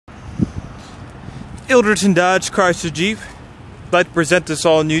Ilderton Dodge Chrysler Jeep. I'd like to present this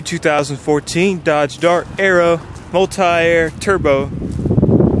all new 2014 Dodge Dart Aero Multi-Air Turbo,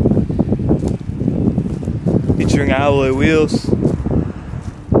 featuring alloy wheels,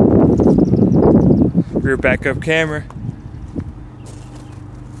 rear backup camera.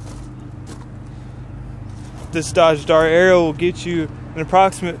 This Dodge Dart Aero will get you an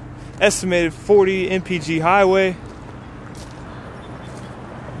approximate estimated 40 mpg highway.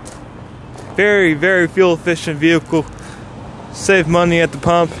 Very fuel efficient vehicle. Save money at the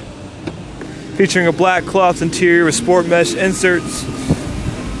pump. Featuring a black cloth interior with sport mesh inserts.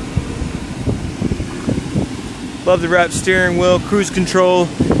 Love the wrapped steering wheel, cruise control,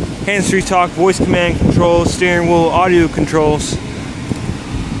 hands-free talk, voice command control, steering wheel audio controls.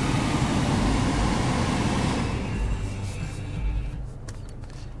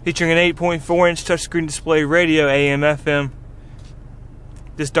 Featuring an 8.4-inch touchscreen display radio, AM/FM.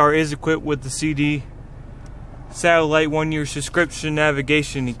 This Dart is equipped with the CD, satellite 1-year subscription,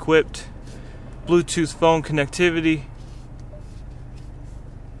 navigation equipped, Bluetooth phone connectivity,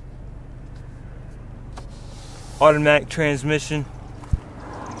 automatic transmission.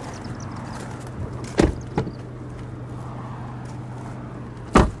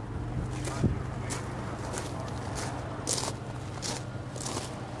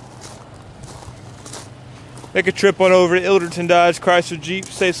 Make a trip on over to Ilderton Dodge Chrysler Jeep,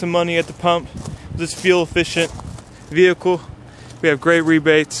 save some money at the pump with this fuel efficient vehicle. We have great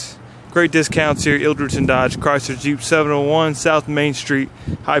rebates, great discounts here at Ilderton Dodge Chrysler Jeep, 701 South Main Street,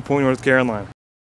 High Point, North Carolina.